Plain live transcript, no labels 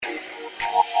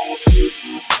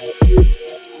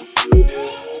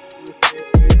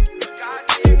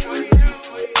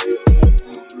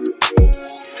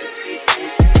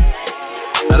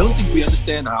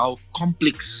understand how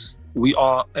complex we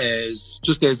are as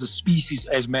a species,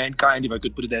 as mankind, if I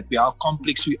could put it that way, how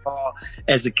complex we are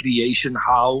as a creation,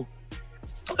 how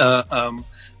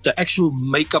the actual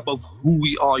makeup of who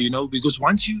we are, because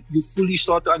once you fully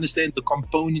start to understand the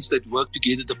components that work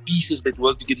together, the pieces that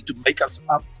work together to make us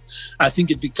up, I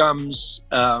think it becomes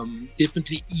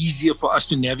definitely easier for us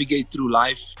to navigate through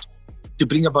life, to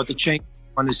bring about the change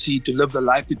we want to see, to live the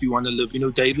life that we want to live.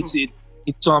 David said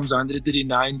in Psalms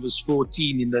 139 verse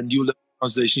 14 in the New Living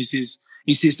Translation,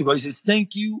 he says to God, he says, "Thank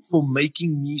you for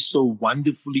making me so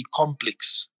wonderfully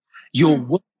complex. Your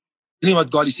work," tell what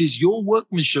God, he says, "your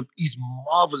workmanship is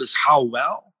marvelous. How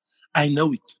well I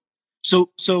know it."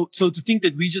 So to think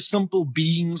that we're just simple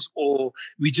beings, or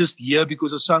we just here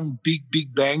because of some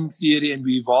big bang theory and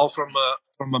we evolved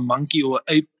from a monkey or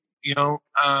ape,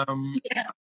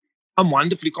 I'm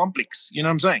wonderfully complex. You know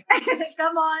what I'm saying?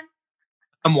 Come on.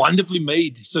 I'm wonderfully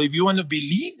made. So if you want to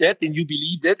believe that, then you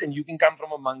believe that, and you can come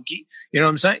from a monkey. You know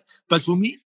what I'm saying? But for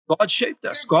me, God shaped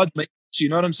us. God made us. You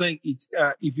know what I'm saying? It's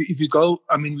if you go,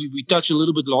 I mean, we touched a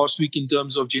little bit last week in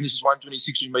terms of Genesis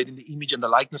 1:26. We made in the image and the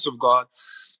likeness of God.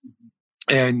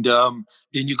 And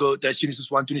then you go, that's Genesis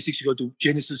 1:26. You go to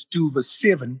Genesis 2 verse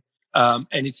 7.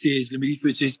 And it says, let me read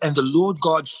it says, "And the Lord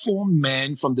God formed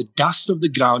man from the dust of the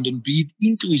ground and breathed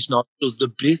into his nostrils the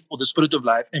breath or the spirit of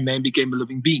life, and man became a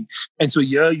living being." And so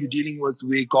here you're dealing with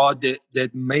where God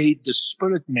that made the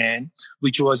spirit man,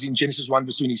 which was in Genesis 1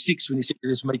 verse 26, when he said,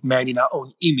 "Let's make man in our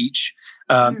own image."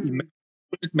 He made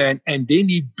the spirit man, and then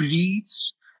he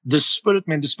breathes the spirit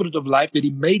man, the spirit of life that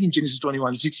he made in Genesis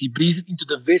 21:6. He breathes it into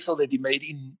the vessel that he made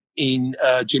in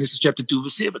Genesis chapter 2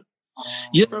 verse 7.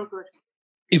 Yeah. So good.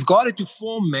 If God had to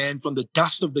form man from the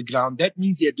dust of the ground, that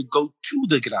means he had to go to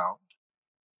the ground.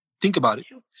 Think about it.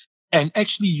 And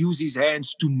actually use his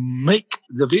hands to make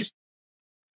the vessel.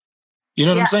 You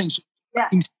know what I'm saying? So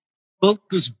he built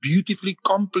this beautifully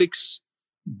complex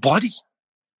body.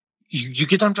 You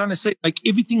get what I'm trying to say? Like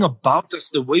everything about us,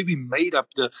 the way we made up,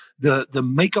 the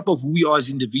makeup of who we are as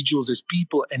individuals, as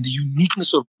people, and the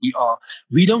uniqueness of who we are,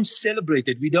 we don't celebrate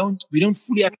it. We don't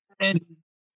fully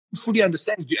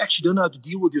understand it. You actually don't know how to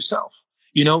deal with yourself.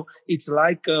 It's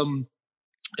like,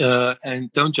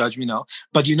 and don't judge me now,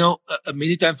 but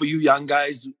many times for you young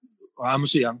guys, I'm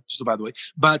so young, just by the way,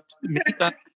 but many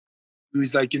times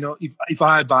it's like, if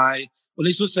I buy, well,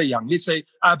 let's not say young, let's say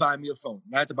I buy me a phone,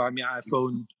 right? I buy me an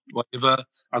iPhone, whatever.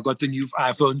 I got the new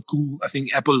iPhone, cool. I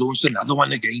think Apple launched another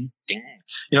one again. Ding.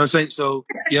 You know what I'm saying? So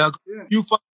yeah, new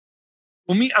phone.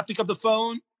 For me, I pick up the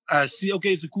phone. I see,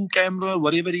 okay, it's a cool camera,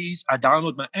 whatever it is. I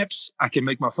download my apps. I can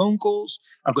make my phone calls.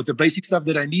 I've got the basic stuff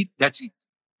that I need. That's it.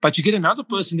 But you get another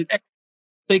person that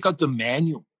actually take out the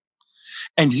manual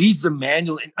and reads the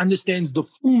manual and understands the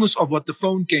fullness of what the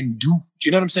phone can do. Do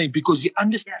you know what I'm saying? Because he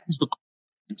understands the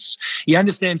components. He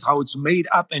understands how it's made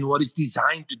up and what it's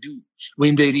designed to do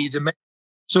when they read the manual.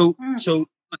 So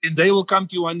then they will come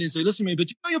to you one day and say, "Listen, man, but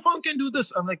your phone can do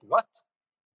this." I'm like, "What?"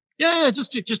 Yeah,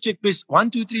 just check this.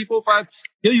 1, 2, 3, 4, 5.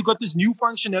 Here you got this new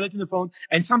functionality in the phone,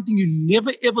 and something you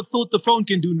never ever thought the phone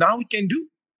can do, now it can do.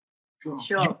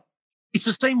 Sure. It's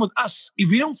the same with us. If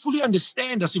we don't fully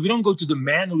understand us, if we don't go to the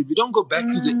manual, if we don't go back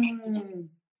to the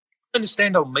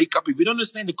understand our makeup, if we don't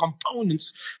understand the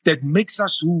components that makes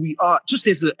us who we are, just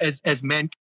as man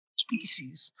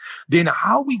species, then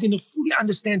how are we going to fully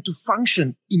understand to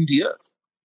function in the earth?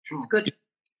 Sure. It's good.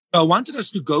 I wanted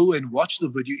us to go and watch the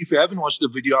video. If you haven't watched the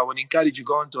video, I want to encourage you to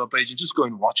go onto our page and just go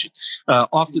and watch it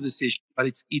after the session.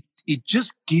 But it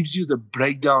just gives you the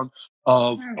breakdown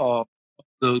of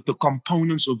the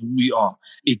components of who we are.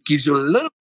 It gives you a little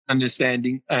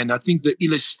understanding, and I think the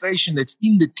illustration that's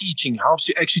in the teaching helps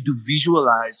you actually to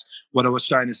visualize what I was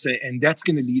trying to say, and that's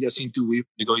going to lead us into where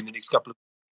we're going in the next couple of.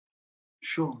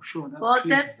 Sure.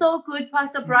 That's so good,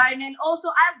 Pastor Brian. And also,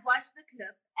 I've watched the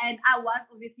clip, and I was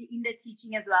obviously in the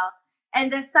teaching as well.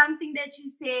 And there's something that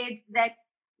you said that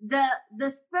the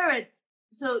spirit,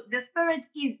 so the spirit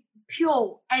is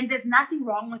pure, and there's nothing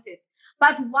wrong with it.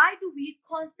 But why do we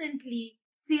constantly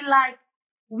feel like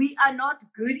we are not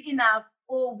good enough,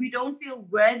 or we don't feel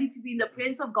worthy to be in the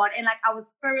presence of God, and like our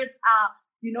spirits are,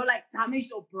 like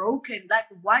damaged or broken? Like,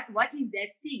 what is that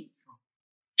thing?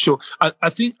 Sure. I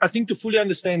think to fully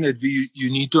understand that,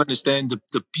 you need to understand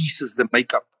the pieces, the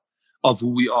makeup of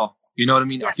who we are. You know what I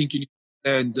mean? Yeah. I think you need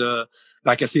to understand,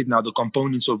 like I said now, the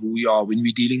components of who we are when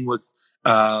we're dealing with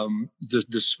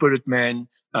the spirit man.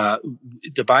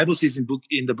 The Bible says in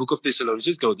the book of Thessalonians,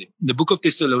 let's go there. In the book of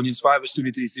Thessalonians 5 verse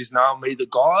 23 says, "Now may the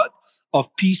God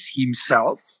of peace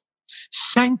himself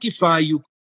sanctify you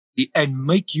and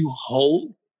make you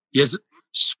whole." Yes,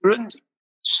 spirit,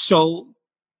 soul,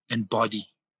 and body.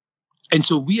 And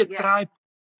so we are tribe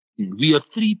We are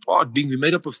three-part being. We're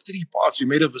made up of three parts. We're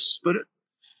made up of spirit,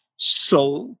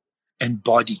 soul, and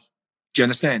body. Do you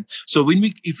understand? So when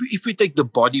if we take the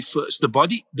body first, the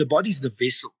body is the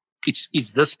vessel.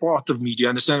 It's this part of me. Do you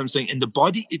understand what I'm saying? And the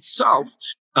body itself,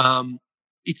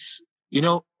 it's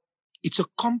it's a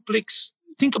complex.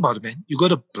 Think about it, man. You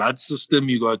got a blood system.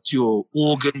 You got your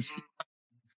organs.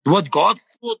 What God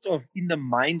thought of in the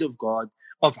mind of God,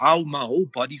 of how my whole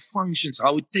body functions,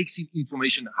 how it takes in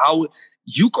information, how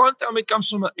you can't tell me it comes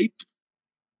from an ape.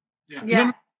 Yeah. You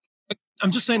know,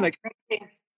 I'm just saying, like,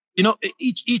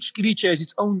 each creature has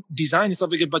its own design and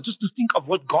stuff like that. But just to think of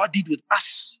what God did with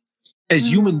us as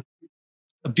human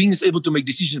beings, able to make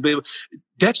decisions,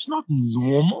 that's not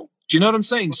normal. Do you know what I'm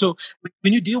saying? So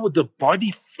when you deal with the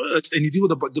body first, and you deal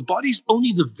with the body is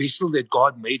only the vessel that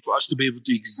God made for us to be able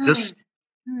to exist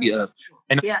on the earth.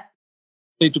 And I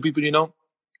say to people,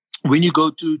 when you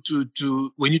go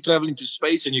when you travel into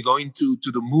space and you go into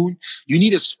the moon, you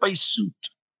need a space suit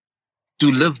to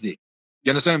live there. You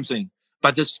understand what I'm saying?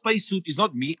 But the spacesuit is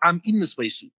not me. I'm in the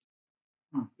spacesuit.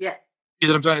 Yeah. You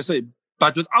know what I'm trying to say?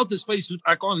 But without the spacesuit,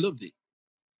 I can't live there.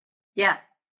 Yeah.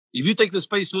 If you take the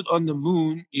spacesuit on the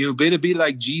moon, you better be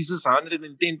like Jesus,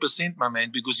 110%, my man,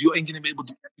 because you ain't going to be able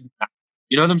to.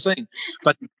 You know what I'm saying?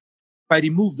 But if I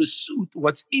remove the suit,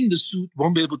 what's in the suit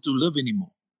won't be able to live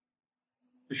anymore.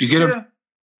 You get what I'm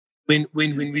saying?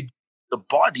 When we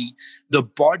the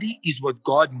body is what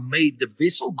God made, the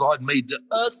vessel God made, the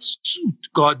earth suit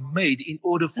God made in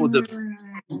order for the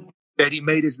that He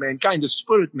made as mankind, the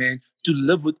spirit man, to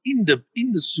live within the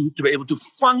suit, to be able to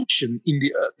function in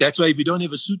the earth. That's why if you don't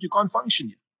have a suit, you can't function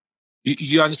here.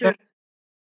 You understand? Sure.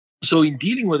 So in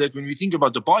dealing with it, when we think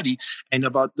about the body and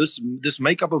about this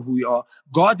makeup of who we are,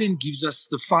 God then gives us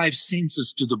the 5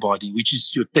 senses to the body, which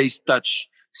is your taste, touch,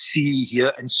 see,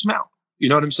 hear, and smell. You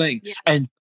know what I'm saying? Yeah. And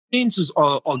senses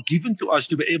are given to us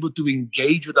to be able to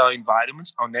engage with our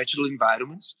environments, our natural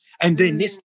environments, and they're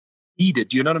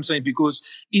needed. You know what I'm saying? Because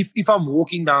if I'm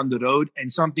walking down the road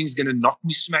and something's going to knock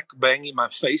me smack bang in my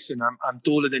face, and I'm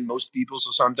taller than most people,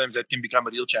 so sometimes that can become a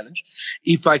real challenge.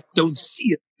 If I don't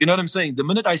see it, you know what I'm saying? The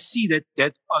minute I see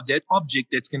that object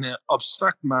that's going to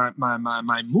obstruct my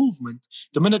movement,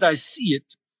 the minute I see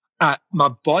it, my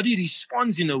body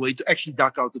responds in a way to actually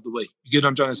duck out of the way. You get what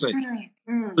I'm trying to say?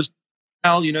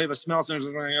 Smell, if I smell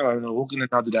something, I don't know, walk in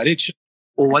another direction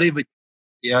or whatever.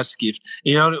 Yeah, skipped.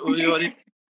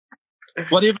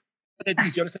 Whatever that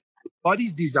is, you understand? The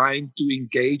body's designed to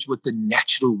engage with the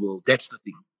natural world. That's the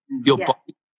thing. Your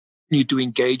body needs to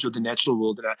engage with the natural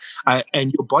world,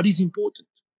 and your body's important.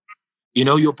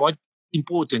 Your body is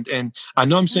important. And I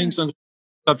know I'm saying some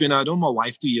stuff, I don't want my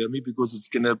wife to hear me because it's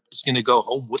gonna go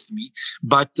home with me.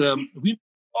 But we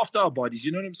after our bodies,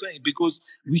 you know what I'm saying? Because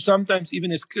we sometimes,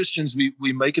 even as Christians, we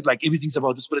make it like everything's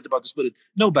about the spirit, about the spirit.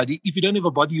 Nobody, if you don't have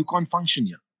a body, you can't function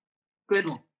here. Good.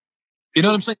 You know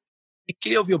what I'm saying? Take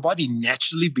care of your body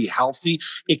naturally, be healthy,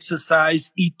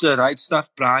 exercise, eat the right stuff,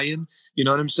 Brian. You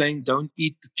know what I'm saying? Don't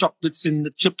eat the chocolates and the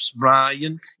chips,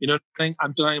 Brian. You know what I'm saying?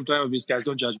 I'm trying with these guys,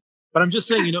 don't judge me. But I'm just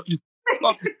saying,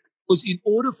 because in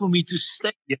order for me to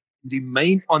stay here,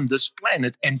 remain on this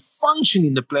planet and function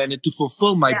in the planet to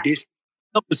fulfill my destiny,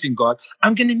 purpose in God,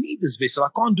 I'm going to need this vessel. I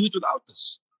can't do it without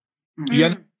this.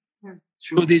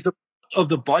 So there's of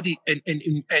the body, and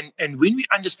when we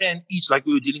understand each, like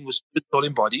we were dealing with spirit, soul,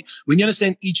 and body, when you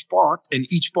understand each part and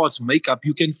each part's makeup,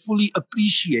 you can fully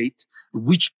appreciate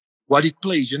what it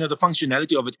plays, the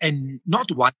functionality of it, and not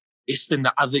one less than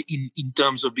the other in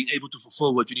terms of being able to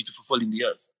fulfill what you need to fulfill in the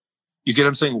earth. You get what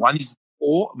I'm saying? One is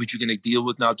core, which we're going to deal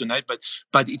with now tonight, but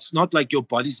it's not like your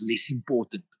body's less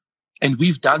important. And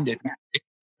we've done that.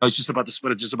 It's just about the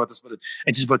spirit, just about the spirit,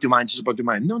 and just about your mind, just about your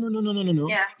mind. No.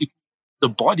 Yeah. The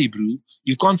body, bro,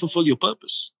 you can't fulfill your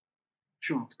purpose.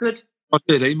 Sure. It's good. What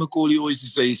Ray McCauley always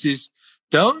says, he says,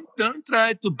 don't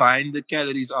try to bind the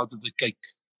calories out of the cake.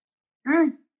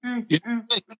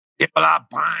 I'll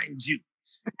bind you.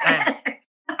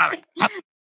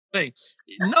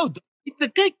 No, don't eat the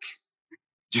cake.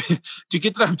 Do you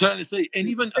get what I'm trying to say? And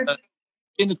even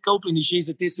Kenneth Copeland, he shares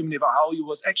a testimony about how he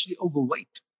was actually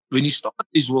overweight when he started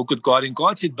his walk with God. And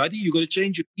God said, buddy, you got to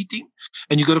change your eating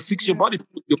and you got to fix your body.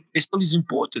 Your vessel is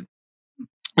important.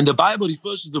 And the Bible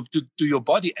refers to your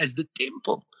body as the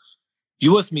temple.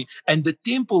 You with me? And the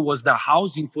temple was the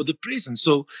housing for the presence.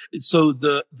 So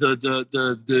the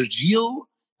real,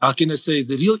 how can I say,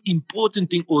 the real important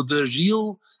thing, or the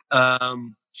real,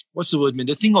 what's the word, man?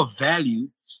 The thing of value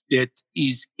that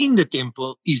is in the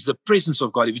temple is the presence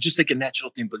of God. If you just take a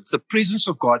natural temple, it's the presence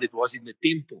of God that was in the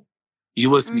temple. You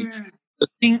with me? The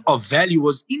thing of value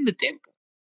was in the temple.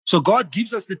 So God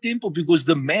gives us the temple because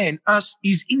the man, us,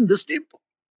 is in this temple.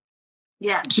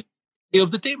 Yeah.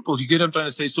 Of the temple. You get what I'm trying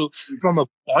to say? So from a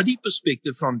body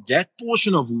perspective, from that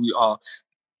portion of who we are,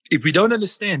 if we don't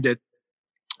understand that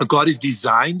God has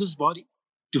designed this body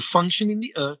to function in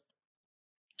the earth,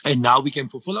 and now we can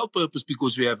fulfill our purpose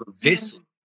because we have a vessel,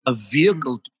 a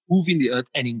vehicle to move in the earth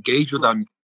and engage with our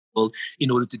world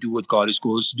in order to do what God has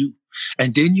called us to do.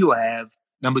 And then you have,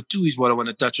 number two is what I want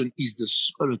to touch on, is the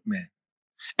spirit man.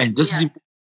 And this is important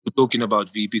we're talking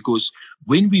about, V, because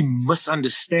when we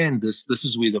misunderstand this, this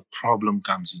is where the problem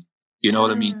comes in. You know what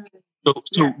I mean?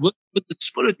 So with the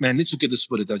spirit man, let's look at the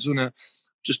spirit. I just want to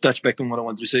just touch back on what I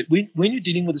wanted to say. When you're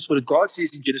dealing with the spirit, God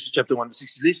says in Genesis chapter 1 verse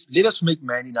 6, let us make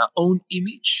man in our own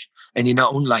image and in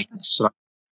our own likeness. Right?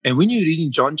 And when you read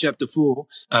in John chapter 4,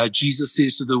 Jesus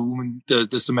says to the woman,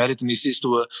 the Samaritan, he says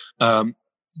to her,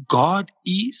 God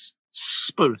is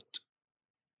spirit.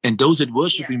 And those that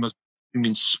worship him must worship him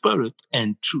in spirit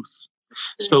and truth.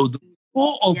 So the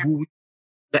core of who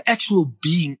the actual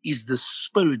being is the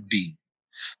spirit being.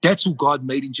 That's who God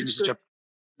made in Genesis chapter.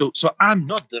 So I'm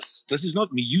not this. This is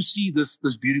not me. You see this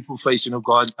beautiful face,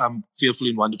 God, I'm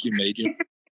fearfully and wonderfully made.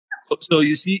 So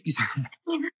you see,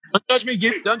 don't judge me,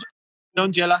 Gift.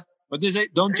 Don't jella. What they say?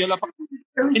 Don't jella.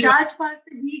 Don't judge,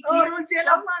 Pastor D. Don't judge.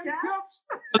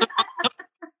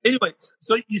 Anyway,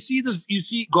 so you see this,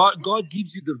 God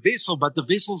gives you the vessel, but the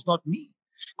vessel's not me.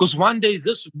 Because one day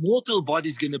this mortal body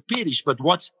is going to perish, but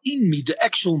what's in me, the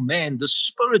actual man, the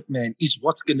spirit man, is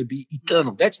what's going to be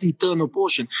eternal. That's the eternal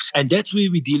portion. And that's where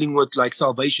we're dealing with like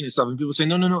salvation and stuff. And people say,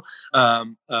 no.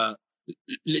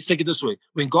 Let's take it this way.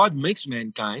 When God makes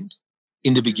mankind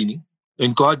in the beginning,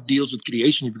 when God deals with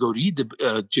creation, if you go read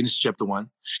the Genesis chapter 1,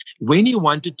 when he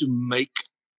wanted to make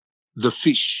the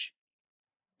fish,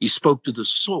 he spoke to the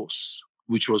source,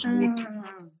 which was water.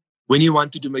 When he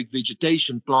wanted to make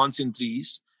vegetation, plants and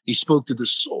trees, he spoke to the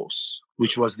source,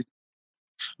 which was the.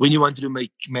 When he wanted to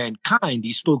make mankind,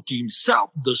 he spoke to himself,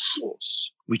 the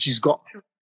source, which is God.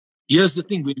 Here's the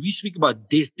thing: when we speak about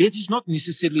death, death is not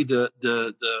necessarily the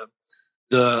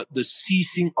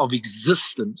ceasing of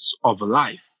existence of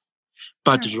life,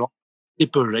 but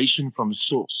separation from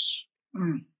source.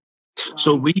 Wow.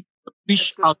 So when you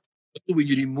fish out, when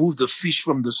you remove the fish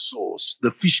from the source,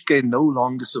 the fish can no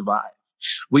longer survive.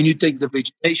 When you take the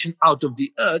vegetation out of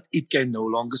the earth, it can no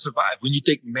longer survive. When you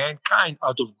take mankind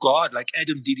out of God, like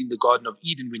Adam did in the Garden of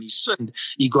Eden when he sinned,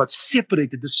 he got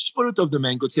separated. The spirit of the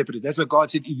man got separated. That's why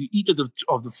God said, if you eat of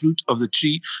the fruit of the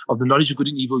tree of the knowledge of good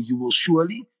and evil, you will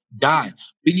surely die.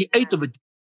 When he ate of it,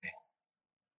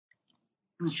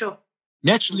 sure.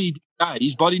 Naturally, he died.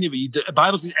 His body never. The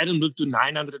Bible says Adam lived to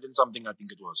 900 and something, I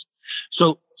think it was.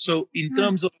 So in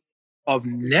terms of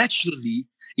naturally,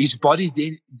 his body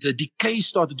then, the decay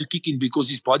started to kick in because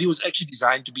his body was actually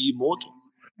designed to be immortal.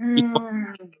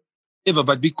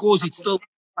 But because it's still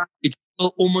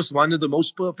almost one of the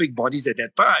most perfect bodies at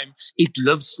that time, it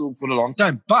lived still for a long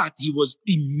time. But he was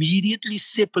immediately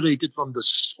separated from the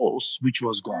source, which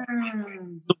was God.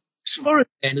 So spirit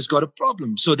man has got a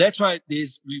problem. So that's why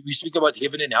we speak about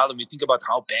heaven and hell and we think about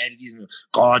how bad it is and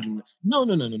God.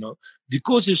 No.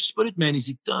 Because your spirit man is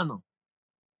eternal.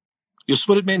 Your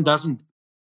spirit man doesn't.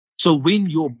 So when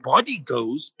your body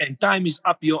goes and time is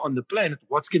up here on the planet,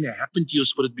 what's going to happen to your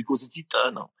spirit because it's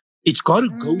eternal? It's got to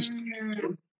go.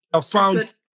 Have found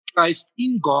Christ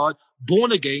in God,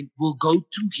 born again, will go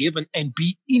to heaven and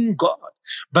be in God.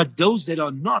 But those that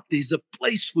are not, there's a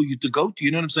place for you to go to.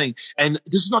 You know what I'm saying? And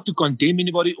this is not to condemn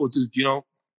anybody or to,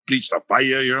 preach the fire,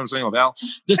 you know what I'm saying, or hell.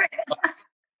 This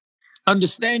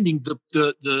understanding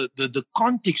the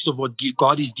context of what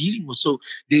God is dealing with. So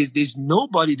there's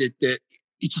nobody that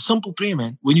it's a simple prayer,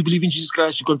 man. When you believe in Jesus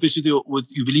Christ, you confess you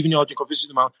believe in your heart, you confess with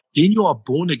your mouth, then you are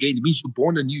born again. It means you're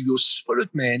born anew. Your spirit,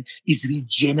 man, is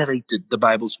regenerated. The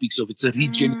Bible speaks of it's a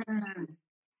regeneration.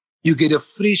 You get a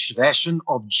fresh ration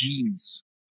of genes.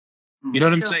 You know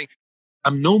what I'm saying?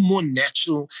 I'm no more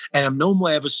natural and I'm no more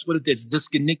have a spirit that's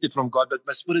disconnected from God, but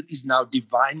my spirit is now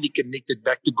divinely connected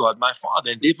back to God, my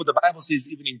Father. And therefore the Bible says,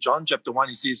 even in John chapter 1,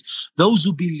 it says, those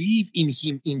who believe in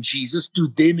him, in Jesus, to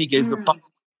them he gave the power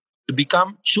to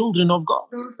become children of God.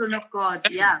 Children of God,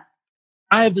 yeah.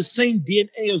 I have the same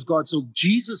DNA as God. So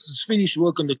Jesus' finished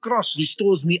work on the cross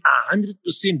restores me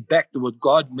 100% back to what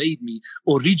God made me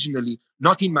originally,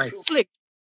 not in my flesh,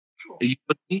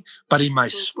 but in my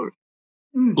spirit.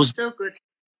 So good.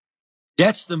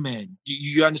 That's the man.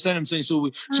 You understand what I'm saying?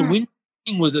 So when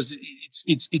you're with us,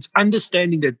 it's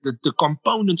understanding that the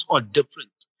components are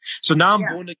different. So now I'm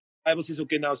born again. The Bible says,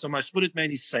 okay, now so my spirit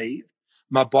man is saved.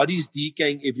 My body is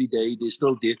decaying every day. There's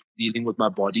still death dealing with my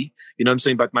body. You know what I'm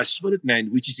saying? But my spirit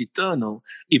man, which is eternal,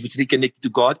 if it's reconnected to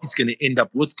God, it's going to end up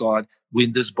with God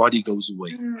when this body goes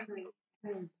away.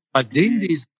 But then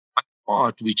there's one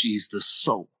part which is the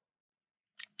soul.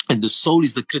 And the soul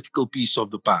is the critical piece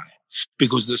of the pie,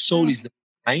 because the soul is the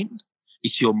mind,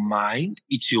 it's your mind,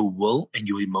 it's your will and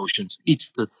your emotions.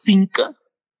 It's the thinker,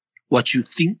 what you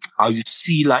think, how you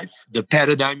see life, the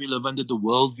paradigm you live under, the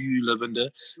worldview you live under,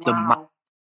 the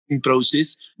mind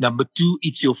process. Number two,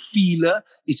 it's your feeler,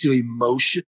 it's your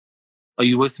emotion. Are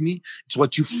you with me? It's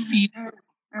what you feel.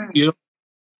 You know,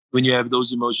 when you have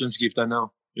those emotions, gift I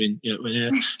know. And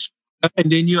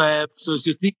then you have, so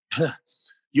you think,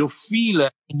 your feeler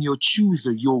and your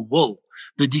chooser, your will,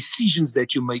 the decisions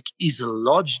that you make is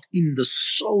lodged in the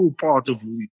soul part of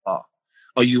who you are.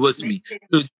 Are you with me?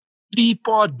 So three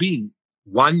part being,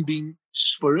 one being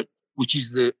spirit, which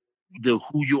is the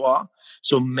who you are.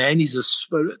 So man is a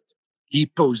spirit. He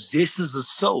possesses a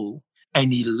soul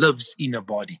and he lives in a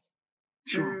body.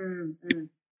 Sure.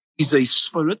 He's a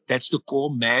spirit. That's the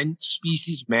core. Man,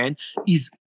 species, man is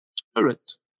spirit.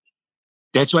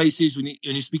 That's why he says when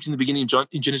he speaks in the beginning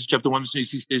in Genesis chapter 1, verse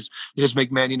 26, he says, let us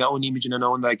make man in our own image and in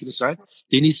our own likeness, right?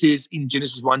 Then he says in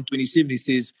Genesis 1:27, he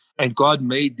says, and God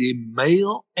made them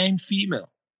male and female.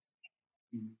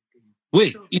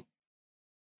 Wait,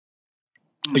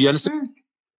 you understand?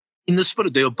 In the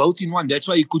spirit, they are both in one. That's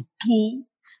why he could pull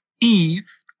Eve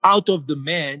out of the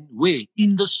man, where?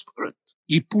 In the spirit.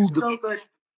 He pulled the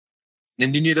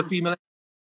and then you had a female.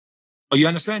 Are you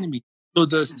understanding me? So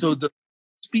the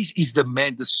species is the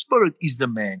man, the spirit is the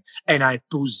man, and I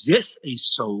possess a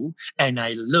soul and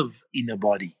I live in a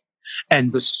body.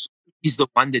 And the soul is the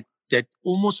one that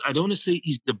almost, I don't want to say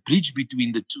is the bridge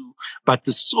between the two, but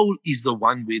the soul is the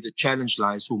one where the challenge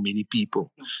lies for many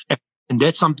people. And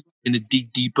that's something I'm going to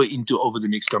dig deeper into over the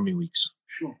next coming weeks.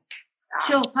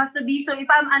 Sure, Pastor B. So if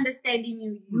I'm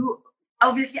understanding you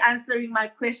obviously answering my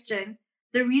question.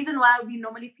 The reason why we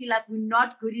normally feel like we're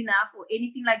not good enough or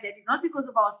anything like that is not because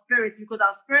of our spirits, because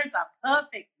our spirits are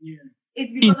perfect. Yeah.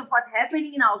 It's because of what's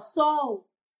happening in our soul.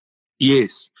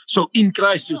 Yes. So in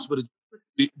Christ, your spirit,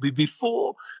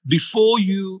 before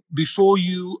you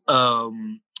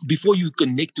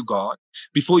connect to God,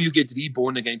 before you get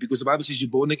reborn again, because the Bible says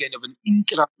you're born again of an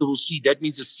incorruptible seed. That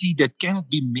means a seed that cannot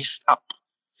be messed up.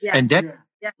 Yeah. And that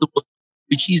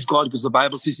which is God, because the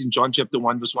Bible says in John chapter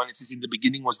 1, verse 1, it says, in the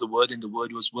beginning was the Word, and the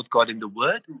Word was with God, and the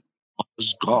Word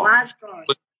was God.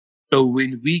 So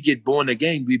when we get born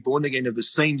again, we're born again of the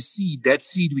same seed. That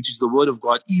seed, which is the Word of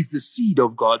God, is the seed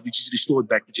of God, which is restored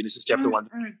back to Genesis chapter 1.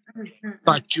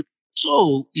 But your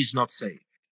soul is not saved.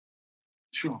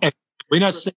 Sure. And when I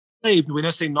say saved, when I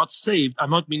say not saved,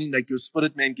 I'm not meaning like your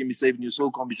spirit man can be saved and your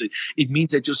soul can't be saved. It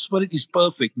means that your spirit is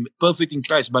perfect in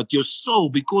Christ, but your soul,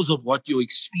 because of what your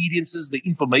experiences, the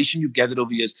information you've gathered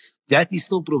over years, that is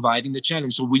still providing the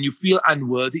challenge. So when you feel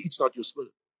unworthy, it's not your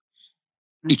spirit.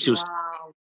 It's your soul.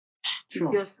 Sure.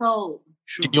 It's your soul.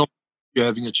 Sure. You're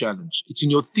having a challenge. It's in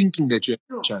your thinking that you're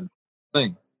having a challenge.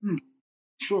 Thing.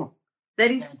 Sure. That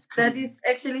is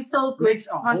actually so good,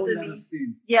 Pastor B.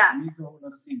 Yeah. Makes a whole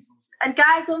lot of sense. And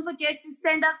guys, don't forget to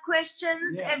send us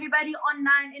questions. Yeah. Everybody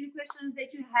online, any questions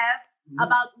that you have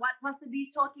about what Pastor B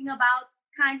is talking about,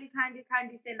 kindly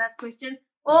send us questions,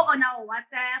 or on our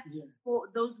WhatsApp for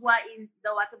those who are in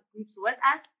the WhatsApp groups with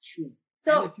us. Sure.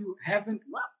 So and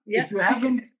if you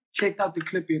haven't checked out the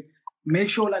clip yet,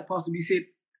 make sure, like Pastor B said,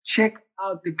 check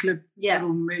out the clip. Yeah. It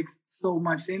will make so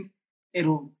much sense. It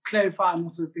will clarify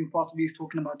most of the things Pastor B is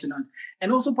talking about tonight.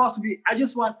 And also, Pastor B, I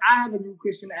have a new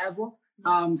question as well.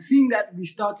 Seeing that we're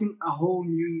starting a whole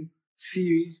new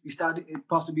series,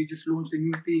 Pastor B just launched a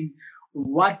new thing.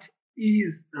 What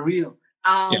is real?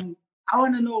 I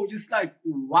want to know just like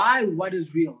why, what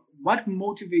is real? What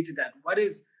motivated that? What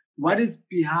is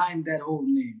behind that whole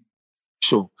name?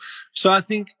 Sure. So I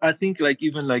think like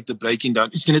even like the breaking down,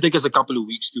 it's going to take us a couple of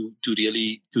weeks to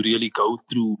really go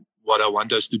through what I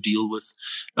want us to deal with.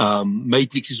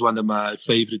 Matrix is one of my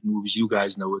favorite movies. You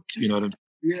guys know it. You know what I'm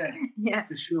saying? Yeah,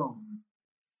 for sure.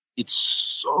 It's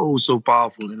so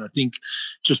powerful. And I think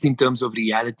just in terms of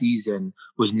realities and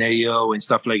with Neo and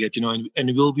stuff like that, you know,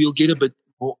 and we'll get a bit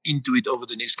more into it over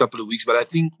the next couple of weeks. But I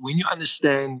think when you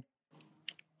understand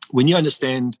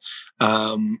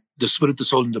the spirit, the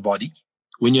soul, and the body,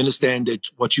 when you understand that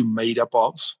what you're made up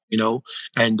of, you know,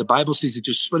 and the Bible says that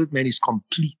your spirit man is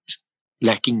complete,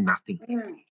 lacking nothing.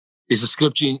 There's a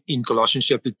scripture in Colossians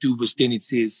chapter 2, verse 10. It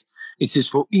says,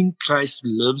 for in Christ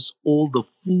lives all the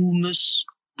fullness.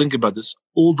 Think about this.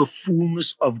 All the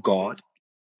fullness of God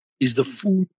is the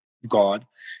fullness of God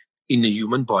in a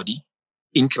human body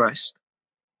in Christ,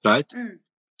 right?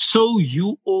 So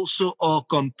you also are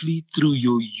complete through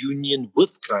your union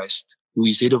with Christ, who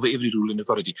is head over every rule and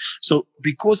authority. So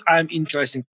because I'm in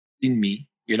Christ in me,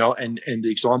 And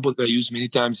the example that I use many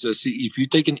times is, see, if you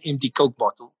take an empty Coke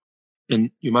bottle,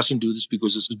 and you mustn't do this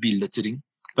because this would be littering,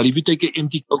 but if you take an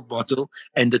empty Coke bottle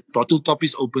and the bottle top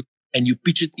is open and you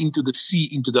pitch it into the sea,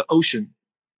 into the ocean,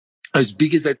 as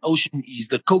big as that ocean is,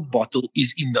 the Coke bottle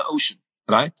is in the ocean,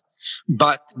 right?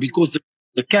 But because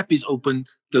the cap is open,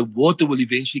 the water will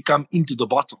eventually come into the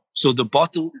bottle. So the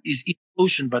bottle is in the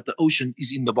ocean, but the ocean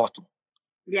is in the bottle.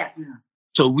 Yeah.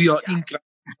 So we are in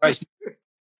Christ.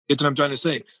 Get what I'm trying to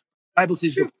say? The Bible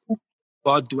says the fullness of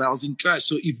God dwells in Christ.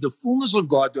 So if the fullness of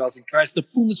God dwells in Christ, the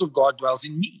fullness of God dwells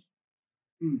in me.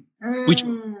 Which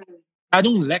I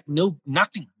don't lack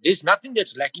nothing. There's nothing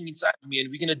that's lacking inside of me. And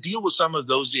we're going to deal with some of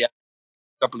those in a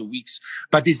couple of weeks.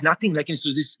 But there's nothing lacking. So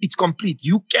it's complete.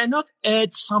 You cannot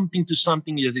add something to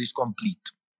something that is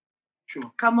complete.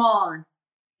 Sure. Come on.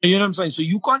 You know what I'm saying? So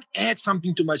you can't add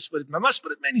something to my spirit. My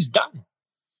spirit, man, is done. Do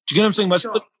you get what I'm saying? My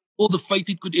spirit, all the faith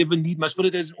it could ever need. My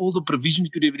spirit has all the provision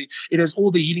it could ever need. It has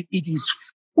all the healing. It is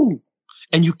full.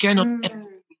 And you cannot add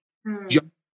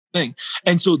thing.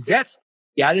 And so that's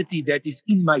reality that is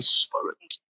in my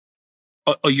spirit.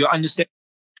 Or you understand?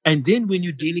 And then when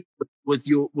you're dealing with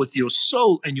your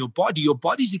soul and your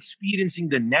body's experiencing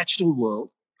the natural world,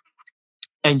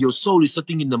 and your soul is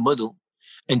sitting in the middle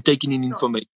and taking in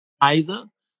information, either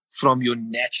from your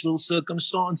natural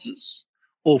circumstances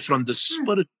or from the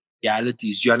spirit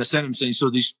realities. Do you understand what I'm saying? So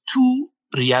there's two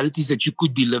realities that you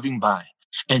could be living by.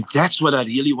 And that's what I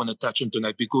really want to touch on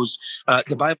tonight, because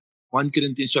the Bible, 1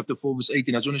 Corinthians chapter 4, verse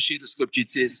 18, I just want to share the scripture.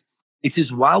 It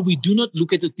says, while we do not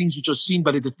look at the things which are seen,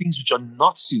 but at the things which are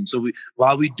not seen. So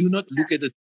while we do not look at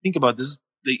think about this,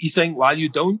 he's saying, while you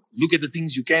don't look at the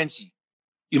things you can see,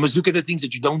 you must look at the things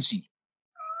that you don't see.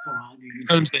 So how do you You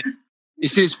know what I'm saying? It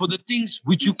says, for the things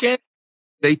which you can,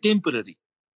 they're temporary.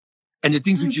 And the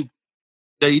things which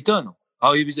they're eternal.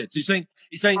 However is that? So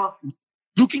he's saying,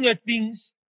 looking at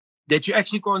things that you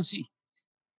actually can't see.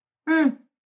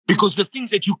 Because the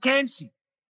things that you can see,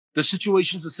 the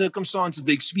situations, the circumstances,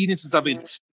 the experiences of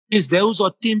it, is those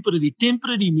are temporary.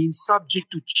 Temporary means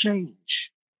subject to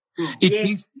change. It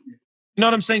means, you know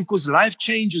what I'm saying? Because life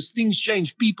changes, things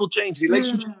change, people change,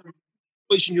 relationships,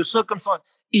 your circumstance,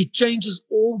 it changes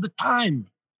all the time.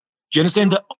 Do you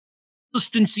understand? The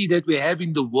consistency that we have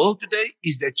in the world today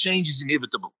is that change is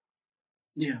inevitable.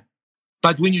 Yeah.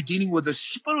 But when you're dealing with the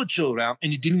spiritual realm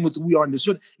and you're dealing with who we are in the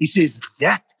spirit, it says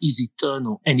that is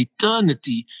eternal. And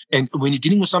eternity, and when you're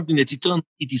dealing with something that's eternal,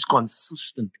 it is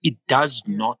consistent. It does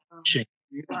not change.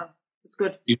 Wow. That's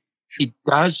good. It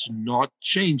does not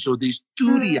change. So there's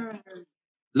two realities to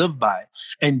live by.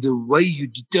 And the way you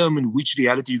determine which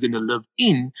reality you're going to live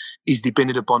in is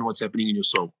dependent upon what's happening in your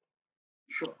soul.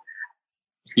 Sure.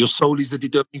 Your soul is the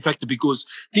determining factor, because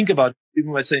think about it.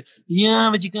 People might say, yeah,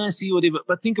 but you can't see whatever.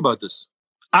 But think about this.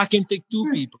 I can take two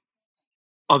people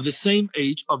of the same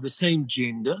age, of the same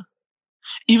gender,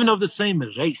 even of the same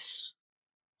race,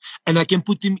 and I can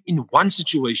put them in one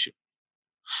situation.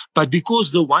 But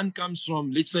because the one comes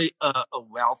from, let's say, a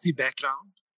wealthy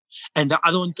background, and the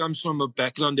other one comes from a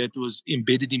background that was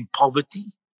embedded in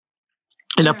poverty,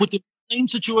 and I put them in the same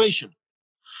situation,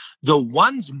 the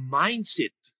one's mindset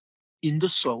in the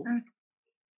soul,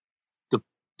 the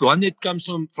one that comes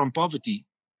from poverty,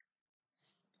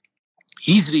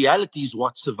 his reality is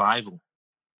what? Survival.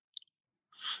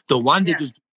 The one that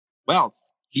is wealth,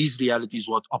 his reality is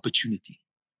what? Opportunity.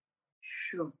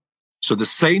 Sure. So the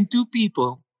same two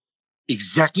people,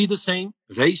 exactly the same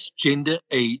race, gender,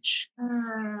 age,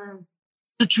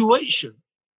 situation.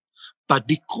 But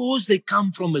because they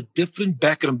come from a different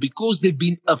background, because they've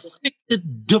been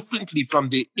affected differently from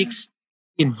their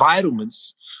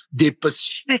environments, their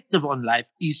perspective on life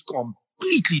is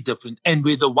completely different. And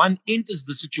where the one enters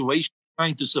the situation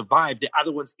trying to survive, the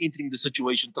other one's entering the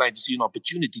situation trying to see an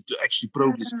opportunity to actually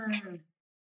progress.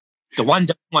 The one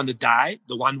doesn't want to die,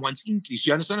 the one wants increase.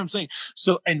 You understand what I'm saying?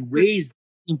 So, and where is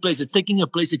in place? It's taking a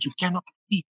place that you cannot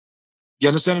see. You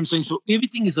understand what I'm saying? So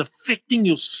everything is affecting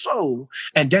your soul,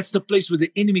 and that's the place where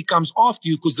the enemy comes after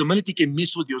you, because the minute he can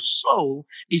mess with your soul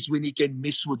is when he can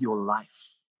mess with your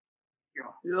life.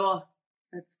 Yeah.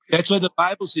 That's why the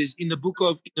Bible says in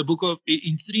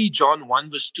 3 John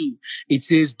 1 verse 2, it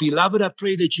says, beloved, I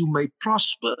pray that you may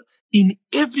prosper in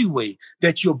every way,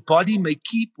 that your body may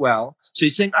keep well. So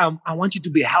he's saying, I want you to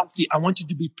be healthy. I want you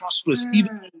to be prosperous.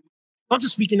 Even not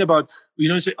just speaking about,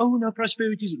 say, oh, no,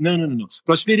 prosperity is, no.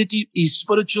 Prosperity is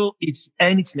spiritual, it's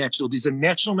natural. There's a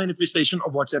natural manifestation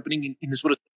of what's happening in the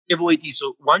spirit. Whatever way it is.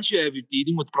 So once you have it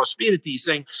dealing with prosperity, he's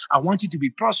saying, I want you to be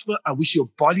prosperous. I wish your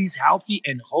body's healthy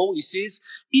and whole. He says,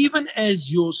 even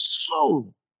as your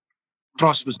soul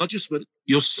prospers, not your spirit,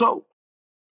 your soul.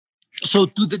 So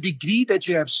to the degree that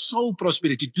you have soul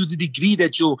prosperity, to the degree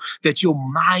that your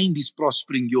mind is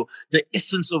prospering, the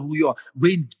essence of who you are,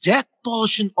 when that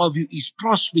portion of you is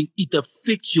prospering, it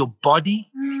affects your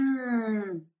body.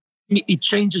 It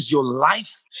changes your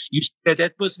life. You see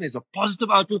that person has a positive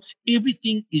outlook.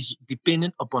 Everything is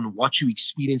dependent upon what you're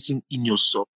experiencing in your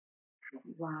soul.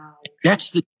 Wow.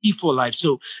 That's the key for life.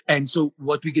 So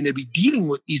what we're going to be dealing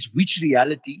with is which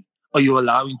reality are you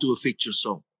allowing to affect your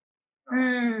soul?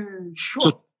 Sure.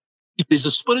 So if there's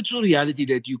a spiritual reality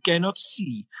that you cannot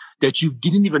see, that you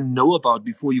didn't even know about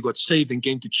before you got saved and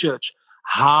came to church,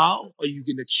 how are you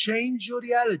going to change your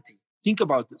reality? Think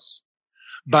about this.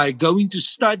 By going to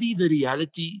study the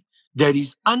reality that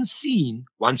is unseen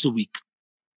once a week.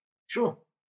 Sure.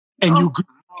 And you go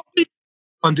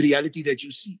on the reality that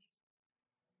you see.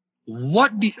 Your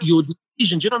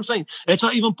decisions, you know what I'm saying? That's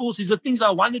how even Paul says, the things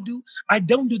I want to do, I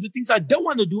don't do. The things I don't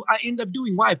want to do, I end up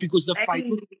doing. Why? Because the fight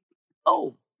was,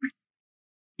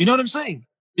 you know what I'm saying?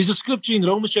 There's a scripture in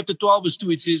Romans chapter 12 verse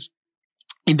 2. It says,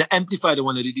 in the Amplified, I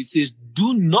want to read it. It says,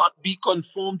 do not be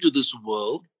conformed to this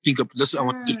world. Listen, I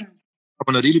want to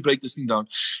really break this thing down.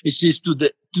 It says to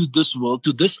this world,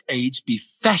 to this age, be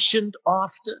fashioned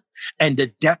after and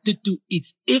adapted to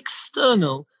its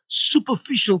external,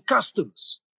 superficial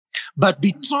customs, but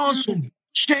be transformed,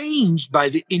 changed by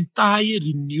the entire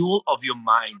renewal of your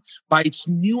mind, by its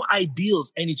new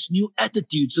ideals and its new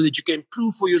attitude, so that you can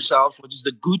prove for yourself what is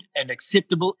the good and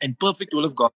acceptable and perfect will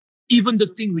of God, even the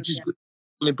thing which is good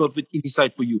and perfect in His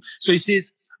sight for you. So He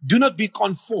says, do not be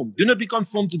conformed. Do not be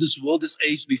conformed to this world, this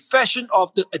age. Be fashioned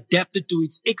after, adapted to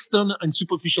its external and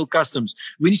superficial customs.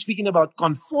 When he's speaking about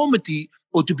conformity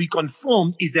or to be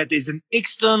conformed, is that there's an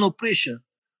external pressure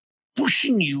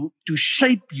pushing you to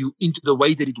shape you into the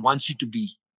way that it wants you to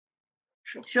be.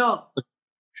 Sure.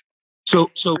 So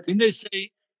when they say,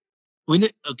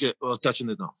 okay, I'll touch on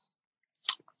it now.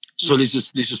 So let's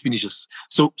just finish this.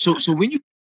 So when you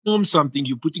conform something,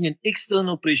 you're putting an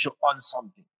external pressure on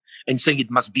something and saying it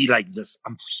must be like this.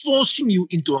 I'm forcing you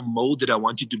into a mold that I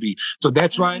want you to be. So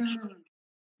that's why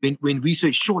when we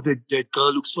say, sure, that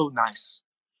girl looks so nice.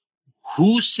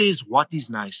 Who says what is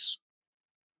nice?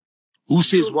 Who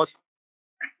says what?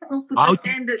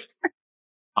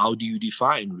 How do you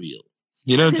define real?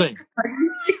 You know what I'm saying?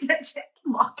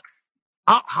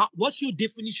 What's your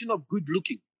definition of good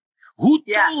looking? Who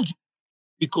told you?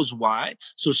 Because why?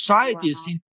 Society has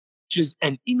seen pictures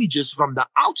and images from the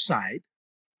outside.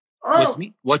 With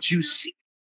me, what you see,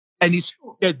 and it's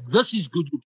that this is good.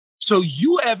 So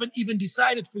you haven't even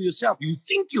decided for yourself. You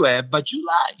think you have, but you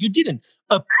lie. You didn't.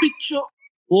 A picture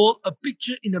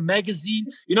in a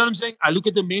magazine. You know what I'm saying? I look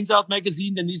at the Men's Health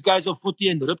magazine, and these guys are 40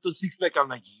 and ripped a six pack. I'm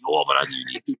like, yo, brother, you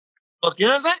need to. You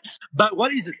know what I'm saying? But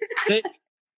what is it?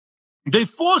 They're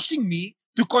forcing me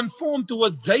to conform to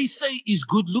what they say is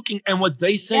good looking and what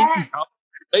they say is how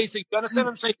they say. You understand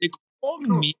what I'm saying? They're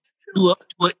conforming me to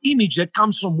an image that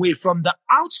comes from where? From the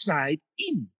outside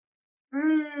in.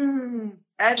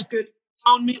 That's good.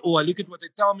 Tell me, or I look at what they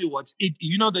tell me. What's it?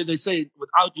 You know that they say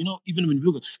without, even when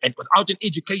you and without an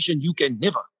education, you can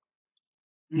never.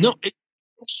 No,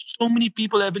 so many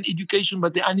people have an education,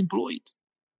 but they're unemployed.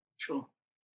 Sure.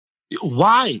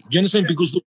 Why? Do you understand?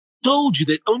 Because they told you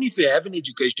that only if you have an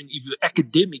education, if you're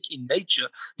academic in nature,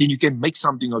 then you can make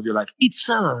something of your life. It's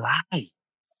a lie.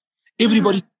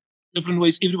 Everybody different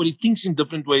ways. Everybody thinks in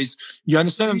different ways. You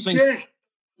understand what I'm saying?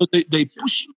 So they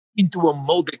push you into a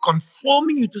mold. They're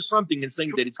conforming you to something and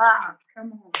saying that it's.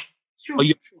 Come on. Sure.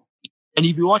 And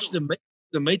if you watch the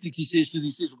Matrix, he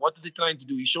says, what are they trying to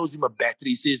do? He shows him a battery.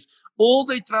 He says, all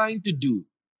they're trying to do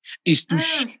is to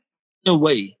show in a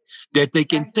way that they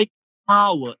can take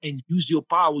power and use your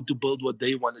power to build what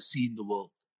they want to see in the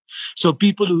world. So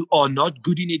people who are not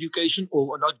good in education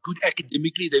or are not good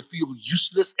academically, they feel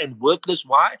useless and worthless.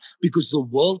 Why? Because the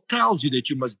world tells you that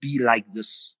you must be like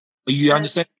this. You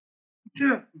understand?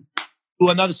 Sure. To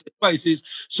another step, he says,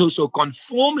 so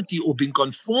conformity or being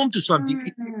conformed to something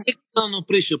is external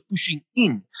pressure pushing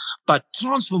in. But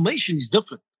transformation is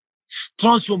different.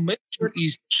 Transformation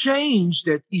is change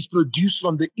that is produced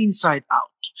from the inside out.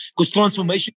 Because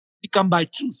transformation can come by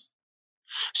truth.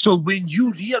 So when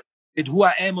you realize that who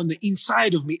I am on the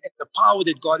inside of me and the power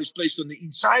that God has placed on the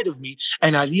inside of me,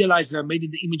 and I realize that I'm made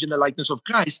in the image and the likeness of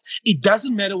Christ, it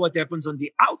doesn't matter what happens on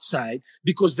the outside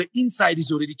because the inside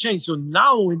is already changed. So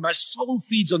now when my soul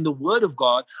feeds on the word of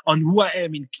God, on who I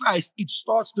am in Christ, it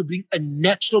starts to bring a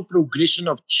natural progression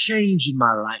of change in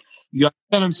my life. You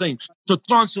understand what I'm saying? So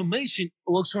transformation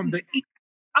works from the inside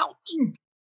out.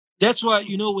 That's why,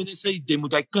 when they say, they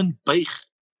moet hy kind buig.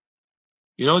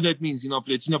 You know what that means?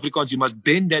 It's in Afrikaans. You must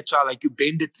bend that child like you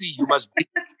bend the tree. You must bend.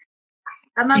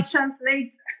 I must It's-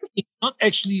 translate. It's not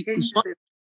actually, it's not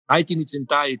right in its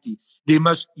entirety. They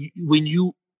must,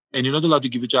 and you're not allowed to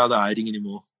give a child a hiding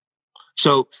anymore.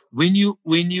 So when you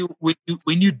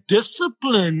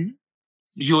discipline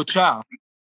your child,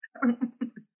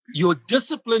 your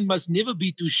discipline must never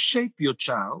be to shape your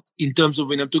child in terms of,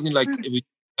 when I'm talking like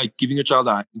giving a child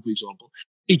a hiding, for example.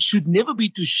 It should never be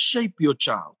to shape your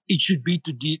child. It should be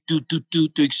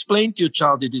to explain to your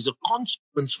child that there's a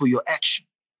consequence for your action.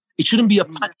 It shouldn't be a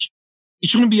punishment. It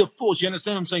shouldn't be a force. You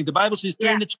understand what I'm saying? The Bible says,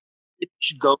 train the child, it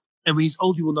should go, and when he's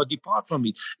old, he will not depart from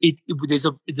it.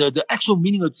 The actual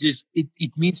meaning of this,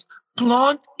 it means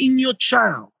plant in your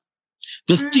child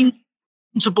the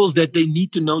principles that they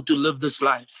need to know to live this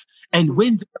life. And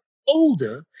when they're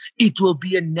older, it will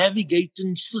be a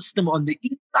navigating system on the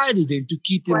inside of them to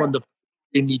keep them on the path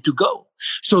they need to go.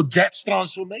 So that's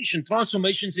transformation.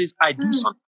 Transformation says, I do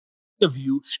something of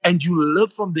you, and you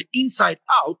live from the inside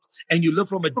out, and you live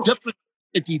from a different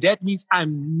entity. That means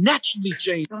I'm naturally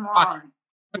changed.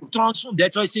 I'm transformed.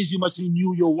 That's why it says you must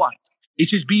renew your what? It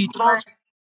says be transformed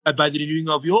by the renewing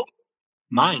of your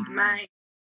mind.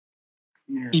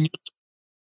 Yeah. In your,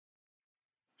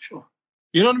 Sure.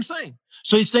 you know what I'm saying?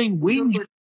 So it's saying when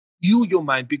your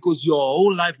mind, because your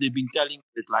whole life they've been telling you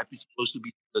that life is supposed to be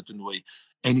a certain way,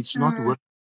 and it's not working.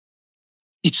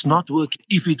 It's not working.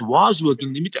 If it was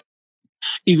working, let me tell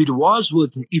you, if it was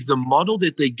working, if the model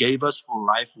that they gave us for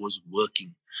life was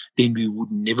working, then we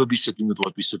would never be sitting with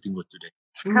what we're sitting with today.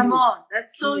 Come on,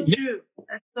 that's so true.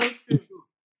 That's so true.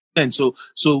 And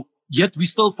so yet we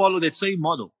still follow that same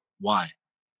model. Why?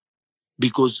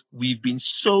 Because we've been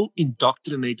so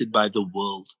indoctrinated by the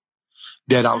world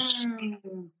that our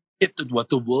accepted what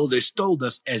the world has told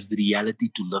us as the reality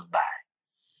to live by.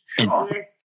 And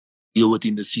deal with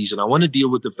in the season. I want to deal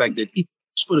with the fact that in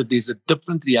spirit, there's a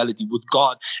different reality with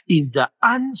God. In the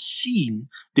unseen,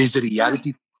 there's a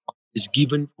reality that is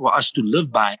given for us to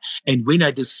live by. And when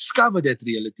I discover that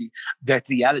reality,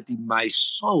 my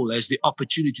soul has the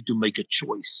opportunity to make a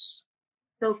choice.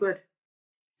 So good.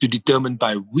 To determine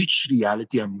by which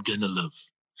reality I'm going to live.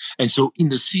 And so in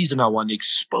the season, I want to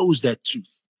expose that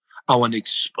truth. I want to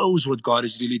expose what God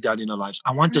has really done in our lives.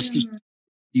 I want us to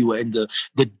you and the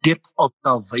depth of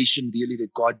salvation really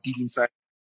that God did inside.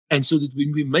 And so that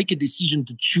when we make a decision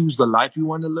to choose the life we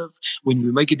want to live, when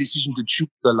we make a decision to choose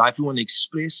the life we want to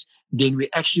express, then we're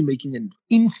actually making an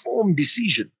informed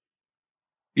decision.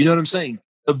 You know what I'm saying?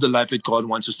 Of the life that God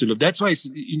wants us to live. That's why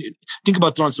think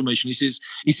about transformation.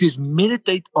 He says,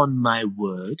 meditate on my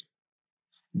word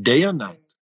day and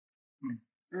night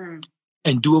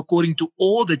and do according to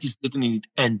all that is written in it.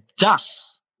 And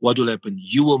thus, what will happen?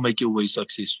 You will make your way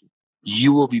successful.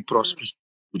 You will be prosperous.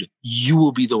 You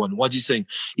will be the one. What's he saying?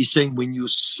 He's saying when your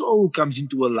soul comes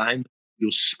into alignment with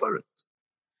your spirit,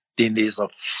 then there's a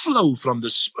flow from the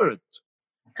spirit.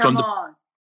 From the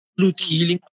absolute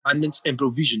healing, abundance, and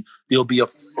provision. There'll be a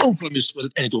flow from your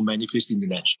spirit and it will manifest in the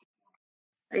natural.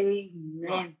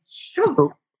 Amen. Sure.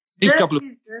 So, this couple of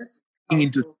things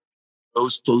into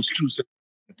those true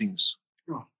things.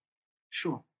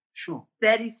 Sure.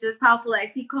 That is just powerful. I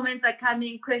see comments are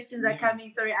coming, questions are coming.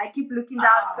 Sorry, I keep looking down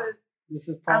because this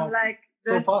is powerful. I'm like,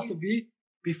 so Pastor B,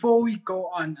 before we go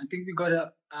on, I think we got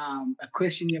a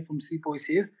question here from Sipo. He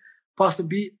says, Pastor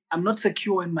B, I'm not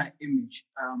secure in my image.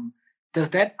 Does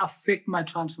that affect my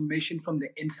transformation from the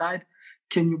inside?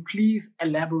 Can you please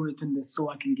elaborate on this so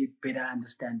I can get better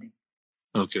understanding?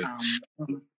 Okay.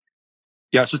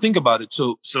 Yeah. So think about it.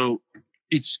 So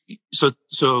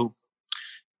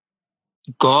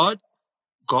God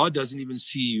doesn't even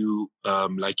see you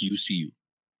like you see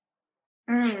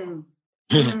you.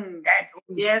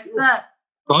 Yes, sir.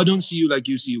 God don't see you like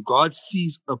you see you. God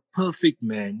sees a perfect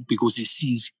man because he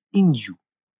sees in you.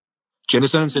 Do you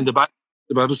understand what I'm saying?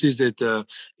 The Bible says that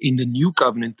in the new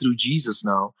covenant through Jesus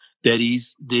now, that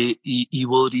is, he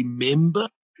will remember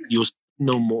your sin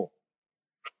no more.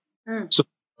 So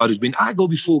when I go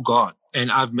before God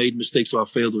and I've made mistakes or I've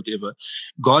failed, whatever,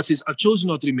 God says, I've chosen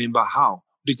not to remember. How?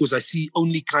 Because I see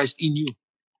only Christ in you.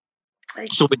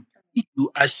 So when I see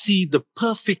you, I see the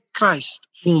perfect Christ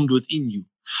formed within you.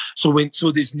 So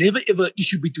there's never ever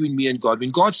issue between me and God. When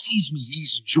God sees me,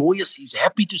 he's joyous, he's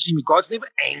happy to see me. God's never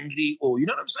angry, or you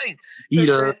know what I'm saying?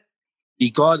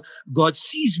 God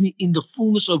sees me in the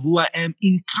fullness of who I am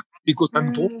in Christ because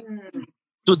I'm born.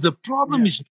 So the problem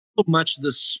is not so much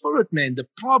the spirit, man. The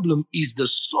problem is the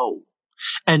soul.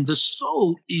 And the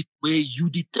soul is where you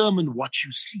determine what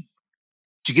you see.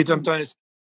 Do you get what I'm trying to say?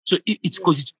 So it's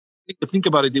because it's think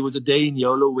about it. There was a day in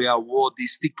YOLO where I wore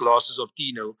these thick glasses of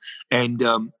Tino, and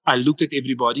I looked at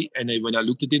everybody, and when I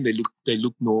looked at them, they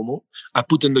looked normal. I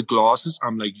put on the glasses.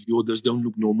 I'm like, yo, this don't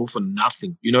look normal for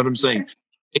nothing. You know what I'm saying?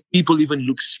 People even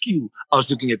look skew. I was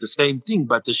looking at the same thing,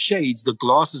 but the shades, the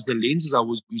glasses, the lenses I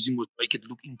was using would make it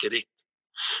look incorrect.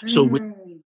 So with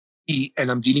me,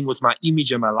 and I'm dealing with my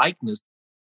image and my likeness,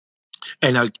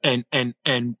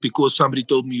 and because somebody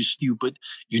told me you're stupid,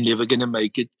 you're never gonna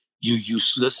make it, you're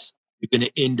useless, you're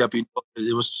gonna end up in.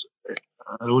 There was,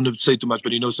 I don't want to say too much,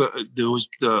 but there was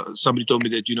somebody told me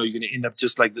that you're gonna end up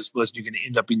just like this person, you're gonna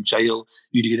end up in jail,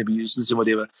 you're gonna be useless and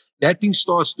whatever. That thing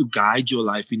starts to guide your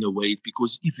life in a way,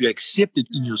 because if you accept it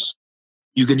in your,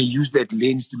 you're gonna use that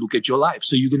lens to look at your life.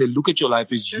 So you're gonna look at your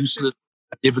life as useless.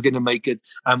 I'm never going to make it.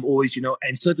 I'm always, and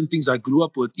certain things I grew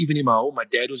up with, even in my home, my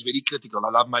dad was very critical. I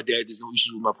love my dad. There's no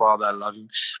issues with my father. I love him.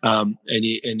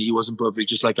 And he wasn't perfect,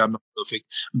 just like I'm not perfect,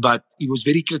 but he was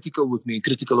very critical with me and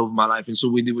critical of my life. And so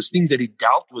when there was things that he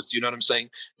dealt with, you know what I'm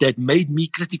saying, that made me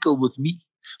critical with me.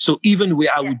 So even where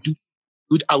I would do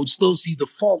good, I would still see the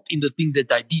fault in the thing that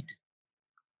I did.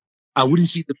 I wouldn't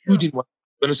see the good in what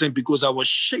I'm saying, because I was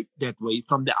shaped that way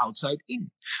from the outside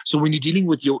in. So when you're dealing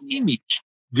with your image,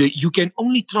 you can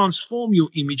only transform your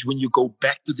image when you go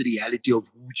back to the reality of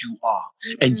who you are.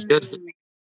 And here's the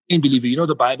thing, believer.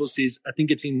 The Bible says, I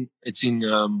think it's in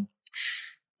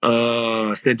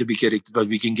stand to be corrected, but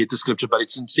we can get the scripture, but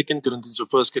it's in 2 Corinthians or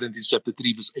 1 Corinthians chapter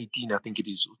 3, verse 18, I think it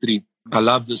is, 3. I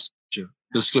love this scripture.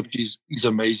 The scripture is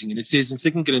amazing. And it says in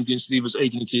 2 Corinthians 3, verse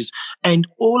 18, it says, and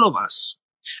all of us,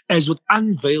 as with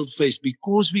unveiled face,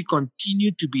 because we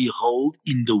continue to behold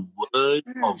in the word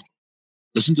of,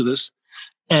 listen to this,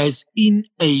 as in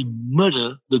a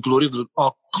mirror, the glory of the Lord,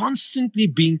 are constantly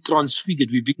being transfigured.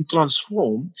 We're being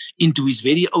transformed into his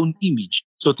very own image.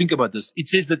 So think about this. It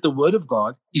says that the word of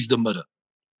God is the mirror.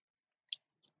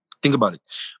 Think about it.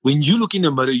 When you look in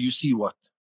the mirror, you see what?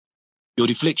 Your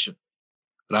reflection,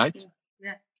 right?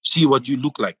 Yeah. See what you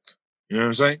look like. You know what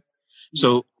I'm saying?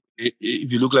 So if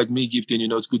you look like me, Gifty,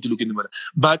 it's good to look in the mirror.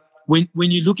 But when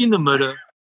you look in the mirror,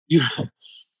 you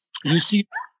see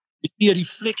a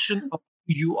reflection of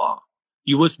who you are.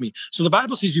 You with me? So the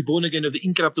Bible says you're born again of the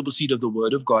incorruptible seed of the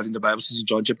word of God. And the Bible says in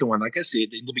John chapter 1, like I said,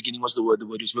 in the beginning was the word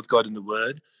was with God, and the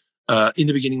word, in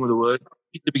the beginning was the word,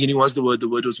 in the beginning was the word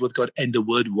was with God, and the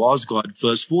word was God.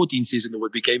 Verse 14 says, and the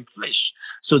word became flesh.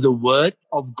 So the word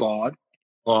of God,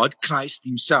 Christ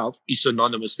himself, is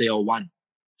synonymous. They are one.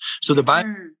 So the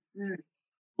Bible,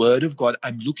 word of God,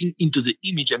 I'm looking into the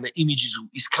image, and the image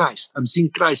is Christ. I'm seeing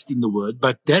Christ in the word,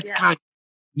 but that Christ,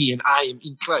 me, and I am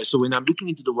in Christ. So when I'm looking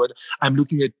into the word, I'm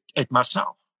looking at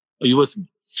myself. Are you with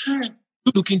me? So